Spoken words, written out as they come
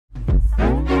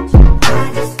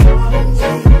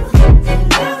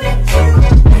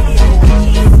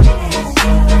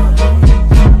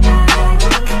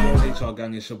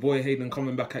boy Hayden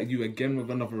coming back at you again with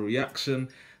another reaction.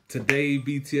 Today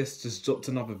BTS just dropped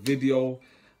another video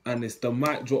and it's the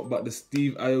mic drop but the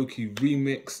Steve Aoki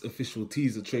remix official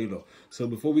teaser trailer. So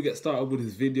before we get started with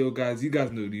this video, guys, you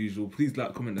guys know the usual. Please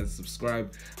like, comment and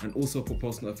subscribe, and also put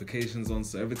post notifications on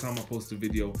so every time I post a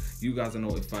video you guys are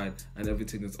notified and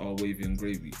everything is all wavy and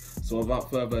gravy. So without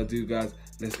further ado, guys,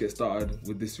 let's get started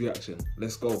with this reaction.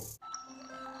 Let's go.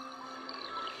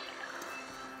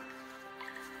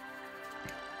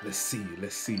 Let's see.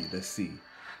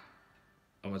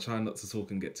 I'm gonna try not to talk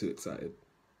and get too excited.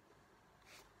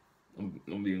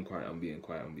 I'm being quiet.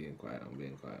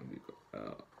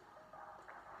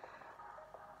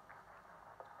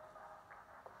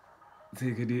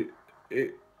 Take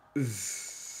it.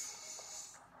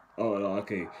 Oh no,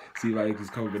 okay. See, Aoki's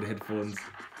coming with the headphones.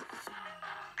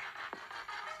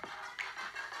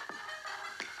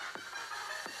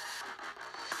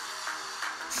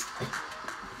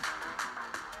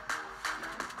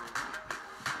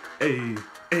 Hey.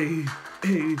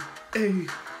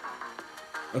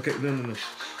 Okay, no. Shh.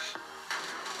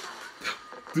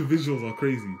 The visuals are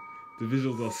crazy. The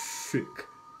visuals are sick.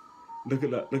 Look at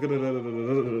that.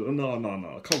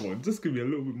 No. Come on, just give me a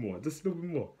little bit more. Just a little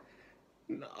bit more.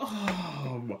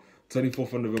 No.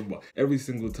 24th of November. Every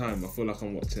single time I feel like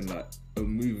I'm watching like a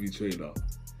movie trailer.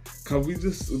 Can we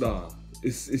just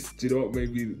It's do you know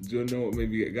what made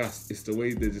me get gassed? It's the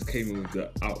way they just came in with the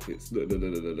outfits. Look.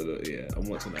 Yeah, I'm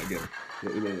watching that again.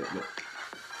 Look.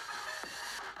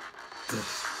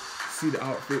 See the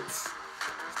outfits?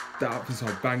 The outfits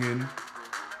are banging.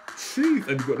 Jeez,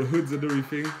 and you got the hoods and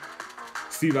everything.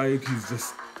 Steve Aoki's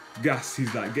just gassed.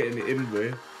 He's like getting it in,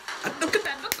 boy. And look at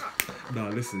that. Nah,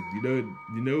 listen. You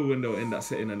know when they were in that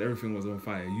setting and everything was on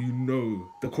fire. You know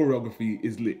the choreography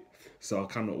is lit. So I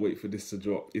cannot wait for this to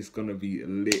drop. It's gonna be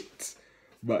lit.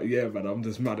 But yeah, man, I'm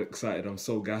just mad excited. I'm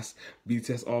so gassed.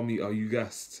 BTS Army, are you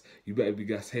gassed? You better be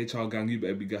gassed. HR Gang, you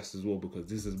better be gassed as well, because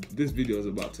this video is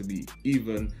about to be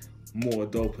even more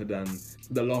doper than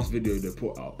the last video they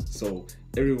put out. So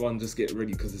everyone just get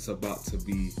ready because it's about to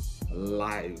be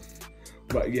live.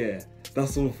 But yeah,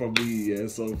 that's all from me, yeah.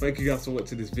 So thank you guys for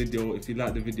watching this video. If you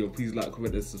like the video, please like,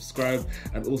 comment and subscribe,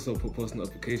 and also put post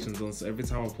notifications on so every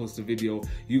time I post a video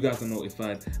you guys are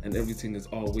notified and everything is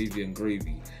all wavy and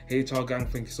gravy. HR Gang,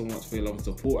 thank you so much for your love and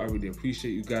support. I really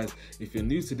appreciate you guys. If you're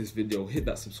new to this video, hit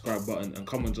that subscribe button and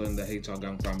come and join the HR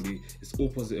Gang family. It's all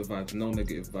positive vibes, no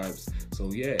negative vibes.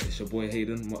 So yeah, it's your boy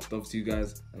Hayden. Much love to you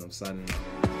guys, and I'm signing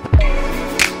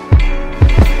out.